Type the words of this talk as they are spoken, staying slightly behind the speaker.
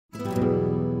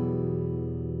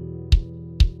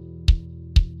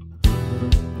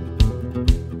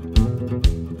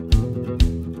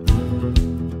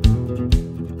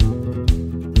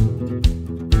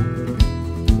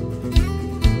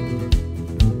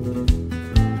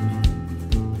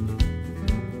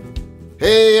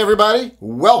Hey everybody,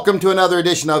 welcome to another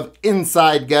edition of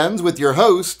Inside Guns with your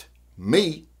host,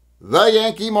 me, the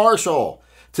Yankee Marshal.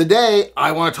 Today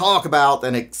I want to talk about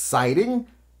an exciting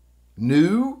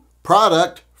new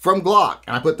product from Glock.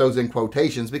 And I put those in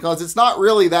quotations because it's not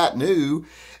really that new,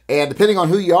 and depending on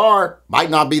who you are, might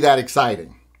not be that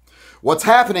exciting. What's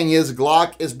happening is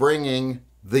Glock is bringing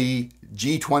the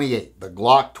G28, the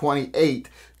Glock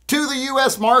 28, to the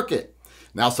US market.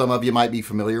 Now, some of you might be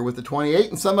familiar with the 28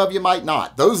 and some of you might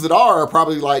not. Those that are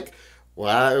probably like,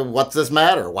 well, what's this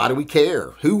matter? Why do we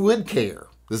care? Who would care?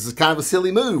 This is kind of a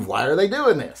silly move. Why are they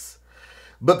doing this?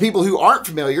 But people who aren't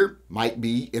familiar might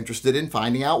be interested in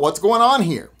finding out what's going on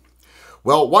here.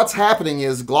 Well, what's happening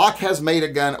is Glock has made a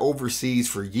gun overseas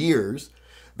for years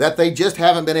that they just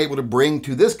haven't been able to bring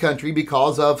to this country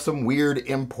because of some weird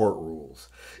import rules.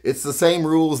 It's the same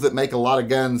rules that make a lot of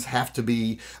guns have to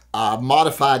be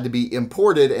modified to be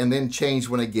imported and then changed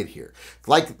when they get here.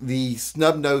 Like the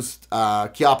snub-nosed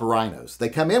Chiappa rhinos. They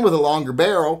come in with a longer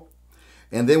barrel,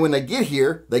 and then when they get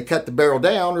here, they cut the barrel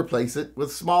down, replace it with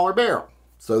a smaller barrel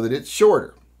so that it's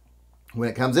shorter. When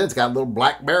it comes in, it's got a little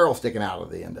black barrel sticking out of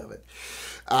the end of it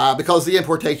because the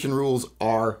importation rules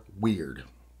are weird.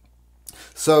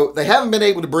 So they haven't been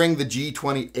able to bring the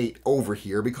G28 over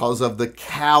here because of the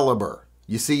caliber.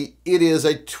 You see, it is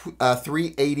a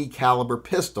 380 caliber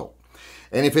pistol.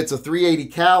 And if it's a 380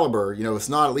 caliber, you know, it's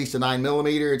not at least a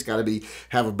 9mm. It's got to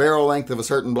have a barrel length of a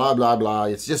certain blah, blah, blah.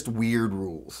 It's just weird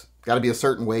rules. Got to be a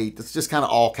certain weight. It's just kind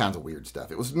of all kinds of weird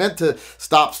stuff. It was meant to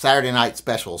stop Saturday night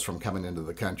specials from coming into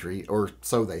the country, or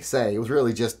so they say. It was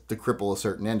really just to cripple a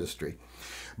certain industry.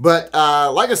 But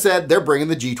like I said, they're bringing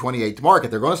the G28 to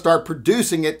market. They're going to start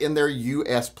producing it in their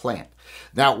U.S. plant.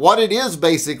 Now, what it is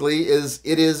basically is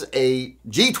it is a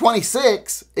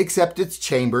G26, except it's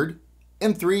chambered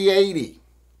in 380.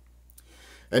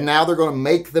 And now they're going to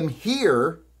make them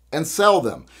here and sell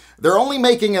them. They're only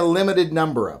making a limited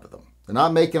number of them. They're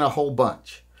not making a whole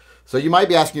bunch. So you might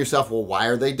be asking yourself, well, why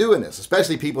are they doing this?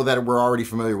 Especially people that were already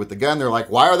familiar with the gun. They're like,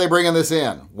 why are they bringing this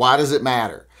in? Why does it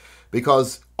matter?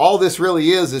 Because all this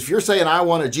really is, if you're saying I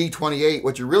want a G28,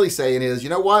 what you're really saying is, you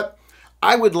know what?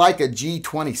 I would like a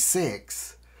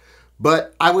G26,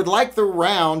 but I would like the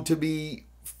round to be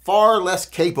far less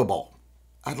capable.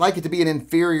 I'd like it to be an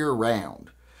inferior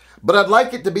round, but I'd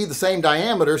like it to be the same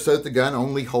diameter so that the gun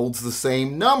only holds the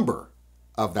same number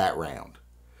of that round.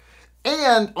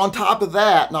 And on top of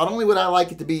that, not only would I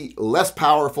like it to be less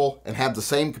powerful and have the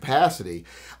same capacity,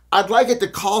 I'd like it to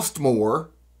cost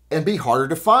more and be harder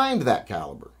to find that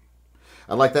caliber.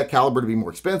 I'd like that caliber to be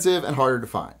more expensive and harder to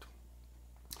find.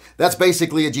 That's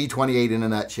basically a G28 in a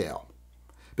nutshell,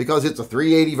 because it's a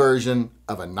 380 version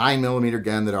of a 9mm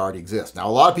gun that already exists. Now, a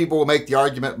lot of people will make the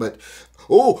argument, but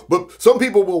some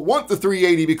people will want the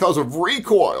 380 because of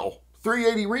recoil.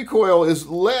 380 recoil is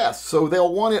less, so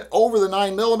they'll want it over the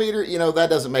 9mm. You know, that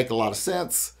doesn't make a lot of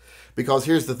sense, because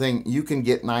here's the thing. You can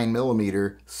get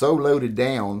 9mm so loaded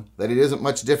down that it isn't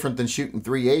much different than shooting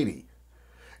 380.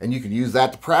 And you can use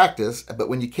that to practice, but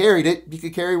when you carried it, you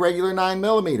could carry regular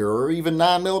 9mm or even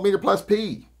 9mm plus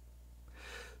P.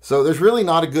 So there's really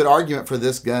not a good argument for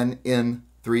this gun in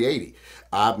 380.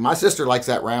 My sister likes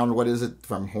that round, what is it,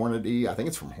 from Hornady? I think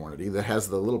it's from Hornady, that has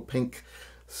the little pink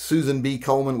Susan B.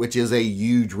 Coleman, which is a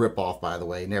huge ripoff, by the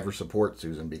way. Never support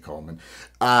Susan B. Coleman.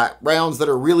 Rounds that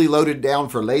are really loaded down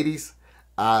for ladies.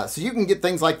 So you can get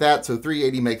things like that, so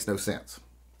 380 makes no sense.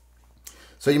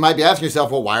 So you might be asking yourself,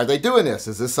 well, why are they doing this?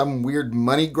 Is this some weird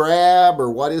money grab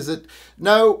or what is it?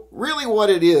 No, really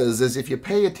what it is if you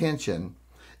pay attention,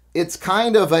 it's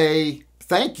kind of a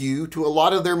thank you to a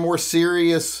lot of their more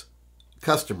serious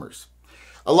customers.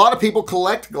 A lot of people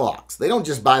collect Glocks. They don't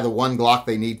just buy the one Glock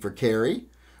they need for carry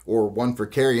or one for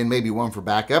carry and maybe one for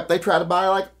backup. They try to buy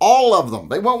like all of them.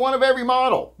 They want one of every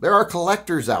model. There are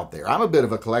collectors out there. I'm a bit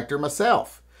of a collector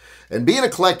myself. And being a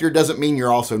collector doesn't mean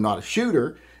you're also not a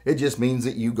shooter. It just means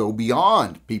that you go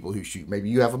beyond people who shoot.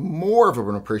 Maybe you have more of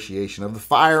an appreciation of the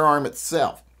firearm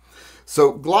itself.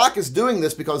 So Glock is doing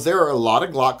this because there are a lot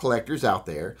of Glock collectors out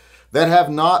there that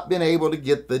have not been able to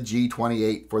get the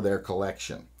G28 for their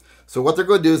collection. So what they're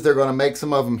going to do is they're going to make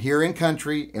some of them here in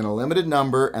country in a limited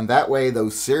number, and that way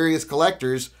those serious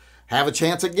collectors have a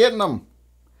chance at getting them.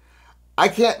 I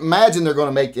can't imagine they're going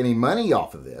to make any money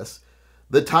off of this.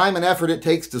 The time and effort it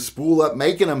takes to spool up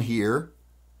making them here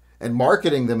and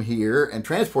marketing them here and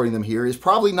transporting them here is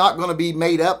probably not going to be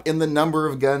made up in the number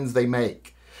of guns they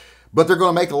make. But they're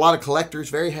going to make a lot of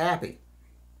collectors very happy.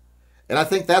 And I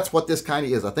think that's what this kind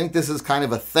of is. I think this is kind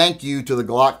of a thank you to the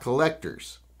Glock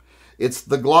collectors. It's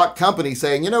the Glock company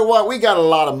saying, you know what, we got a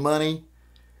lot of money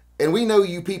And we know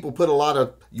you people put a lot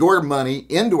of your money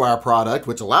into our product,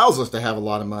 which allows us to have a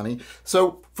lot of money.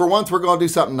 So for once, we're going to do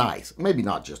something nice. Maybe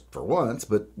not just for once,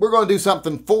 but we're going to do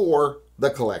something for the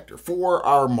collector, for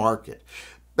our market.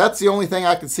 That's the only thing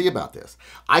I can see about this.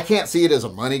 I can't see it as a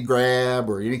money grab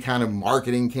or any kind of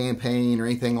marketing campaign or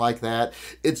anything like that.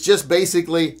 It's just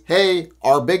basically, hey,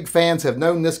 our big fans have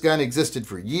known this gun existed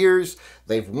for years.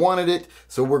 They've wanted it,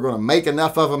 so we're going to make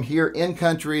enough of them here in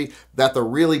country that the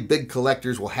really big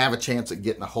collectors will have a chance at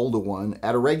getting a hold of one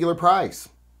at a regular price.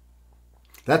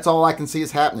 That's all I can see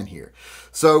is happening here.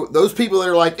 So those people that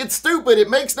are like, it's stupid, it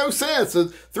makes no sense. The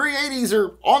 380s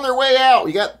are on their way out.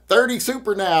 You got 30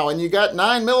 Super now, and you got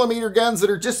 9mm guns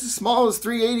that are just as small as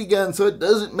 380 guns, so it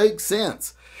doesn't make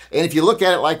sense. And if you look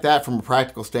at it like that from a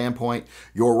practical standpoint,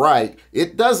 you're right.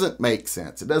 It doesn't make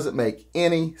sense. It doesn't make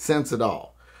any sense at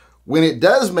all. When it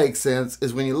does make sense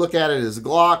is when you look at it as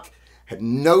Glock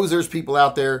knows there's people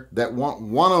out there that want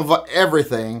one of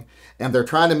everything, and they're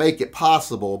trying to make it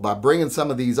possible by bringing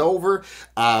some of these over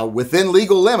within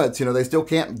legal limits. You know, they still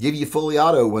can't give you fully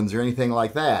auto ones or anything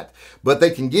like that, but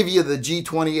they can give you the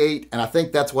G28, and I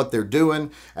think that's what they're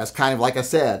doing as kind of, like I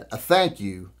said, a thank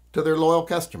you to their loyal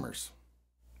customers.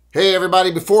 Hey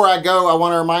everybody, before I go, I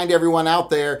want to remind everyone out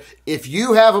there, if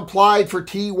you have applied for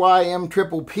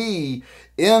TYM-PPP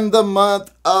in the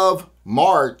month of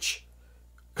March,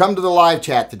 come to the live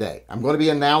chat today. I'm going to be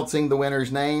announcing the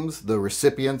winners' names, the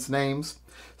recipients' names.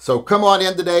 So come on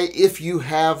in today. If you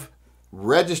have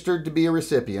registered to be a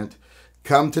recipient,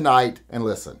 come tonight and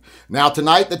listen. Now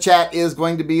tonight the chat is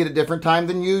going to be at a different time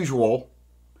than usual.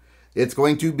 It's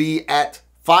going to be at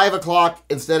 5 o'clock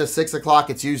instead of 6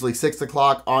 o'clock. It's usually 6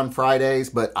 o'clock on Fridays,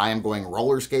 but I am going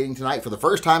roller skating tonight for the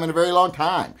first time in a very long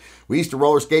time. We used to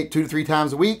roller skate 2 to 3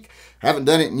 times a week. Haven't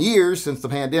done it in years since the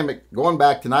pandemic. Going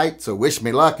back tonight, so wish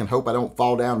me luck and hope I don't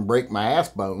fall down and break my ass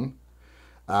bone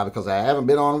because I haven't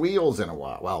been on wheels in a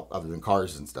while. Well, other than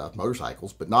cars and stuff,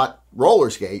 motorcycles, but not roller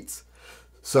skates.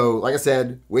 So, like I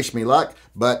said, wish me luck.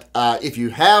 But if you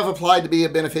have applied to be a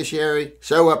beneficiary,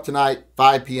 show up tonight,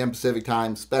 5 p.m. Pacific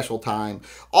time, special time.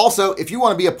 Also, if you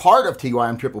want to be a part of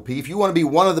TYM-PPP, if you want to be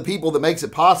one of the people that makes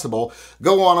it possible,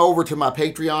 go on over to my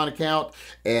Patreon account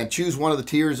and choose one of the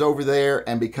tiers over there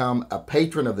and become a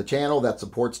patron of the channel that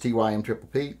supports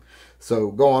TYM-PPP.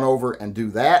 So go on over and do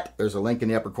that. There's a link in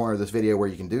the upper corner of this video where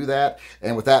you can do that.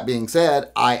 And with that being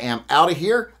said, I am out of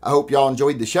here. I hope y'all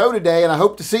enjoyed the show today, and I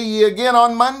hope to see you again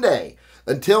on Monday.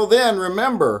 Until then,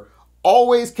 remember,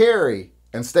 always carry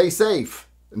and stay safe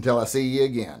until I see you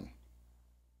again.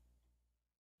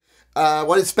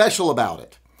 What is special about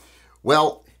it?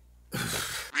 Well,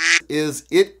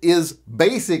 it is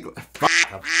basically...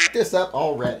 I've this up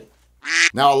already.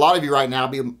 Now, a lot of you right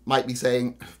now might be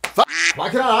saying, why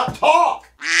can I not talk?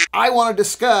 I want to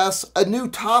discuss a new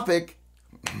topic,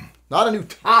 not a new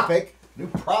topic, new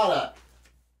product.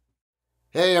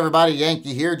 Hey everybody,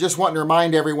 Yankee here. Just wanting to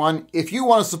remind everyone, if you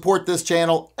want to support this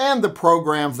channel and the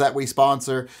programs that we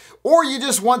sponsor, or you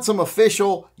just want some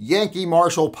official Yankee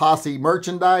Marshall Posse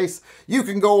merchandise, you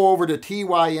can go over to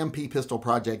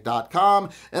tympistolproject.com,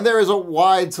 and there is a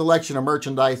wide selection of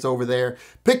merchandise over there.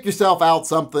 Pick yourself out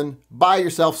something, buy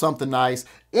yourself something nice.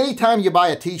 Anytime you buy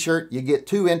a t-shirt, you get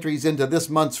 2 entries into this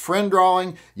month's friend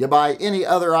drawing. You buy any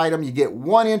other item, you get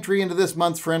 1 entry into this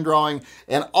month's friend drawing,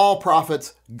 and all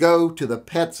profits go to the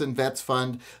Pets and Vets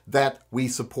Fund that we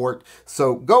support.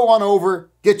 So go on over,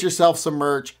 get yourself some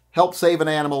merch, help save an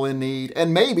animal in need,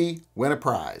 and maybe win a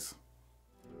prize.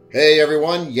 Hey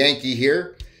everyone, Yankee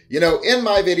here. You know, in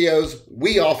my videos,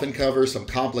 we often cover some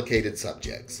complicated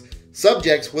subjects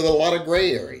with a lot of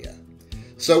gray area.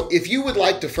 So if you would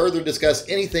like to further discuss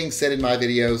anything said in my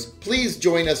videos, please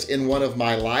join us in one of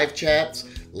my live chats.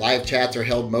 Live chats are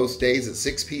held most days at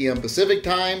 6 p.m. Pacific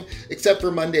time, except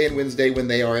for Monday and Wednesday when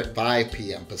they are at 5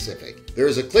 p.m. Pacific. There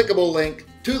is a clickable link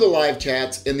to the live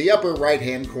chats in the upper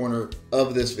right-hand corner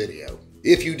of this video.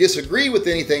 If you disagree with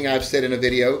anything I've said in a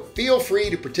video, feel free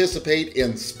to participate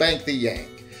in Spank the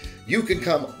Yank. You can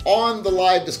come on the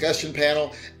live discussion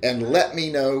panel and let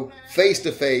me know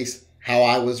face-to-face how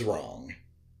I was wrong.